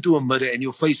you look into a mirror and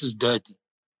your face is dirty.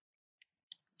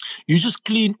 You just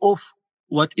clean off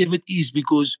whatever it is,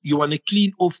 because you want to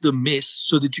clean off the mess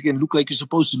so that you can look like you're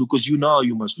supposed to look, because you know how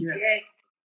you must look. Yes.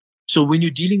 So when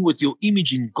you're dealing with your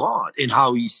image in God and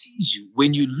how he sees you,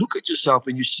 when you look at yourself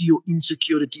and you see your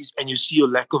insecurities and you see your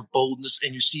lack of boldness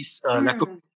and you see lack of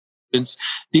confidence,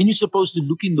 then you're supposed to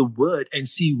look in the word and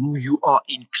see who you are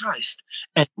in Christ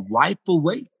and wipe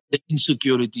away the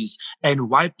insecurities and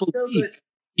wipe away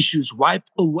issues, wipe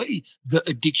away the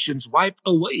addictions, wipe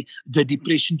away the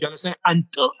depression. Do you understand?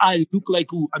 Until I look like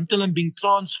who? Until I'm being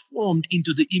transformed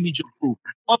into the image of who?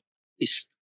 Of Christ.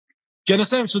 Do you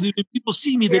understand? So that when people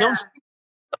see me, they don't see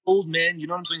the old man. You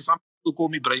know what I'm saying? Some people call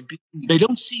me brain people. They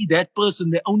don't see that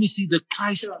person. They only see the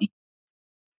Christ.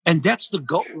 And that's the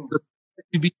goal.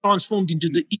 To be transformed into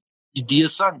the dear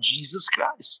son, Jesus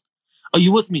Christ. Are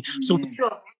you with me? So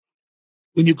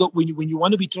when you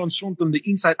want to be transformed from the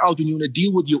inside out, when you want to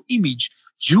deal with your image,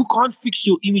 you can't fix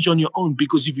your image on your own,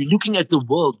 because if you're looking at the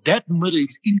world, that mirror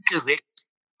is incorrect.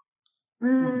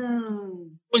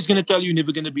 Always going to tell you're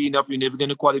never going to be enough, you're never going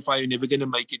to qualify, you're never going to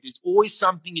make it. There's always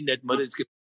something in that mirror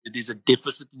there's a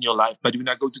deficit in your life. But when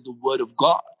I go to the word of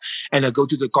God and I go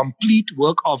to the complete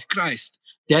work of Christ,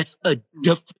 that's a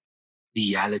different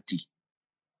reality.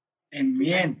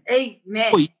 Amen.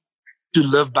 To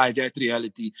live by that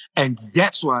reality. And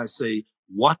that's why I say,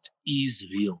 what is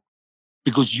real?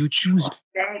 Because you choose it.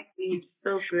 That is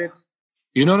so good.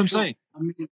 You know what I'm saying? I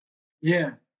mean,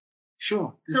 yeah,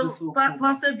 sure. So,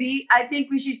 Pastor B, I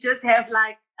think we should just have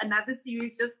like another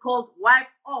series just called Wipe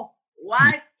Off.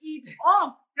 Wipe it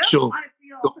off. Just wipe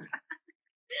it off.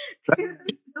 This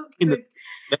is so good.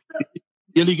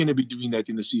 Really going to be doing that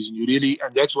in the season.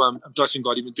 And that's why I'm trusting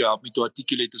God even to help me to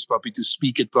articulate this properly, to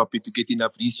speak it properly, to get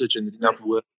enough research and enough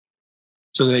work,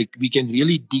 so that we can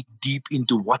really dig deep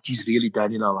into what He's really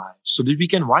done in our lives, so that we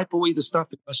can wipe away the stuff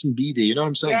that mustn't be there. You know what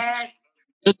I'm saying? Yes.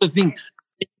 That's the thing.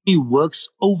 He works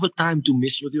overtime to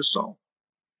mess with your soul.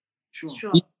 Sure.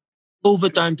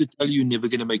 overtime to tell you you're never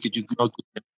going to make it, you're not good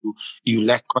enough, you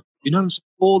lack confidence. You know what I'm saying?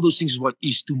 All those things is what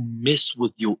is to mess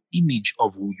with your image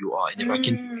of who you are. And if I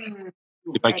can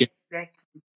Exactly.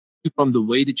 from the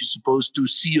way that you're supposed to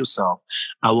see yourself,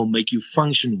 I will make you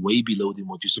function way below than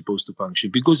what you're supposed to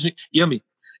function. Because, hear me,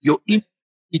 your image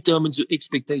determines your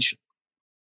expectation.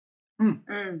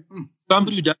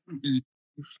 Somebody who doesn't believe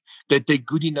that they're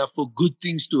good enough for good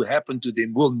things to happen to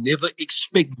them will never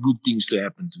expect good things to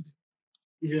happen to them.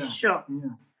 Yeah. Sure.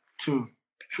 Yeah. True.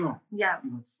 Sure. Yeah.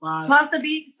 Pastor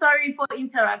B, sorry for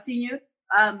interrupting you.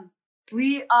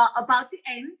 We are about to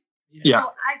end. Yeah.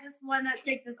 So I just want to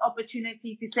take this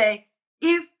opportunity to say,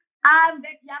 if I'm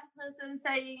that young person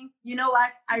saying, you know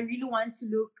what, I really want to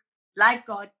look like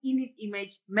God in His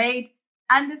image,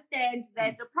 understand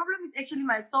that the problem is actually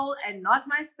my soul and not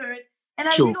my spirit, and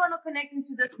I really want to connect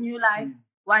into this new life,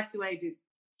 what do I do?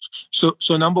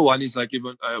 So number one is like,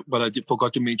 even what I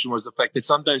forgot to mention was the fact that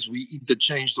sometimes we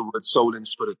interchange the word soul and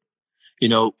spirit. You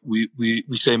know, we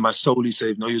say my soul is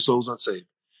saved. No, your soul's not saved.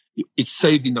 It's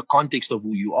saved in the context of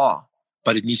who you are,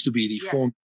 but it needs to be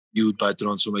reformed, viewed by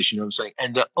transformation. You know what I'm saying?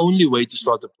 And the only way to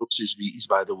start the process is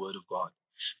by the word of God.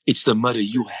 It's the mirror.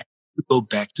 You have to go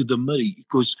back to the mirror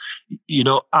because, you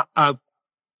know, and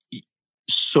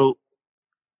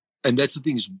that's the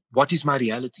thing is, what is my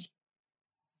reality?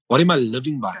 What am I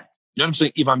living by? You know what I'm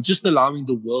saying? If I'm just allowing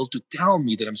the world to tell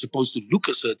me that I'm supposed to look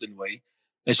a certain way,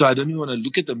 and so I don't even want to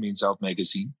look at the Men's Health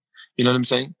magazine. You know what I'm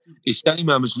saying? It's telling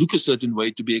me I must look a certain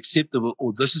way to be acceptable,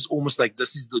 or this is almost like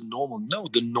this is the normal. No,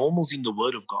 the normal's in the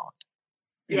Word of God.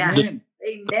 Yeah.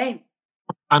 Amen.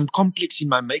 I'm complex in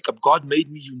my makeup. God made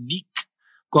me unique.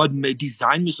 God may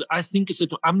design me. So I think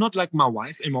I'm not like my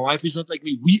wife, and my wife is not like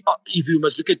me. We are, if you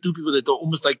must look at two people that are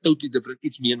almost like totally different,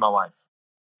 it's me and my wife.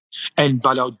 And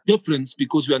by our difference,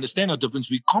 because we understand our difference,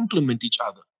 we complement each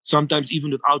other. Sometimes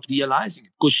even without realizing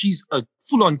it. Because she's a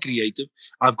full-on creative.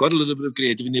 I've got a little bit of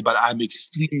creative in there, but I'm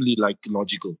extremely like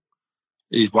logical.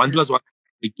 It's 1 + 1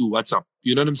 = 2. What's up?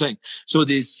 You know what I'm saying? So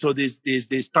there's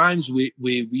times where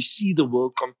we see the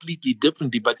world completely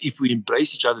differently. But if we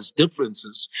embrace each other's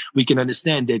differences, we can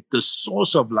understand that the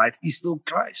source of life is still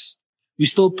Christ. We're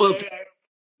still perfect. Yes.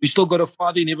 We still got a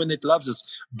Father in heaven that loves us.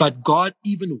 But God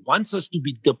even wants us to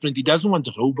be different. He doesn't want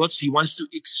robots. He wants to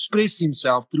express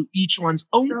Himself through each one's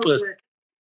own person.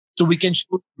 So we can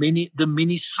show the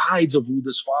many sides of who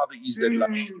this Father is that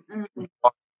loves.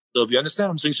 So you understand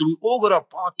what I'm saying? So we all got a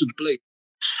part to play.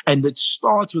 And it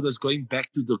starts with us going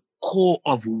back to the core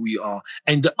of who we are.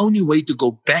 And the only way to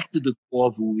go back to the core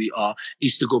of who we are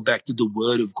is to go back to the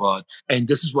Word of God. And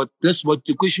this is what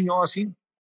the question you're asking.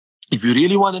 If you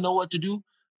really want to know what to do,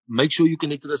 make sure you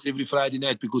connect with us every Friday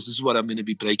night, because this is what I'm going to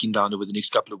be breaking down over the next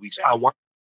couple of weeks. I want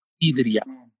to see the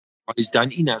reality what is done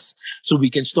in us, so we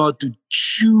can start to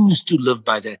choose to live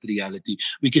by that reality.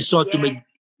 We can start to make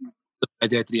by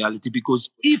that reality, because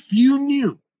if you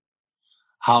knew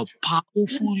how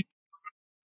powerful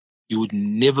you would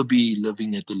never be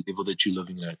living at the level that you're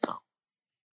living right now.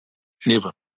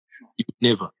 Never. You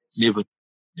would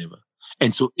never.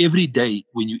 And so every day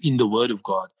when you're in the Word of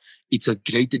God, it's a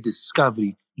greater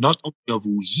discovery, not only of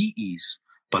who He is,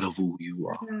 but of who you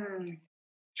are.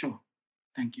 Sure.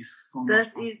 Thank you so much.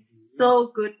 This is so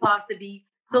good, Pastor B.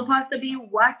 So, Pastor B,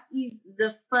 what is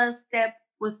the first step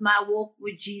with my walk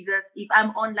with Jesus? If I'm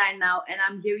online now and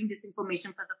I'm hearing this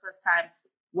information for the first time,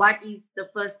 what is the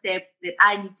first step that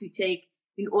I need to take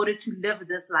in order to live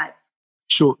this life?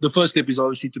 Sure. The first step is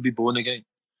obviously to be born again.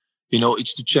 You know,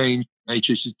 it's to change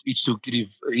nature. It's to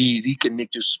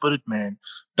reconnect your spirit, man,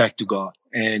 back to God.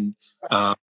 And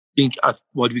I think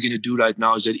what we're going to do right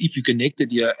now is that if you connected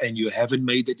here and you haven't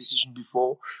made that decision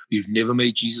before, you've never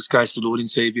made Jesus Christ the Lord and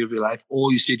Savior of your life,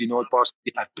 or you said, you know what, Pastor,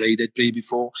 I prayed that prayer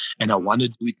before and I want to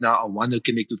do it now. I want to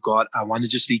connect with God. I want to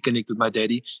just reconnect with my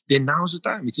daddy. Then now's the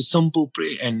time. It's a simple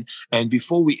prayer. And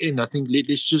before we end, I think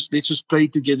let's just pray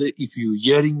together. If you're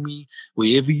hearing me,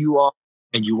 wherever you are,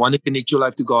 and you want to connect your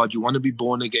life to God, you want to be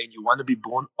born again, you want to be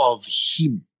born of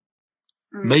Him,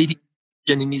 made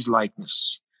in His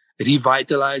likeness,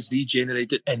 revitalized,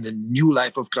 regenerated, and the new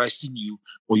life of Christ in you,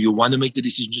 or you want to make the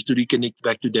decision just to reconnect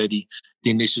back to Daddy,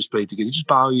 then let's just pray together. Just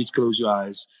bow your heads, close your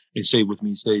eyes, and say with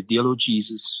me, say, Dear Lord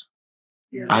Jesus,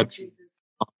 I pray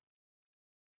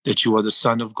that you are the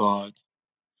Son of God,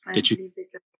 that you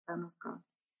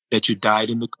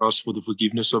died on the cross for the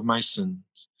forgiveness of my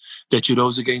sins, that you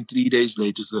rose again 3 days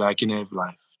later so that I can have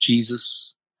life.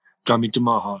 Jesus, come into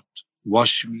my heart,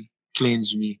 wash me,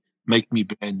 cleanse me, make me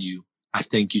brand new. I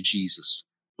thank you, Jesus,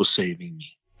 for saving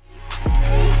me.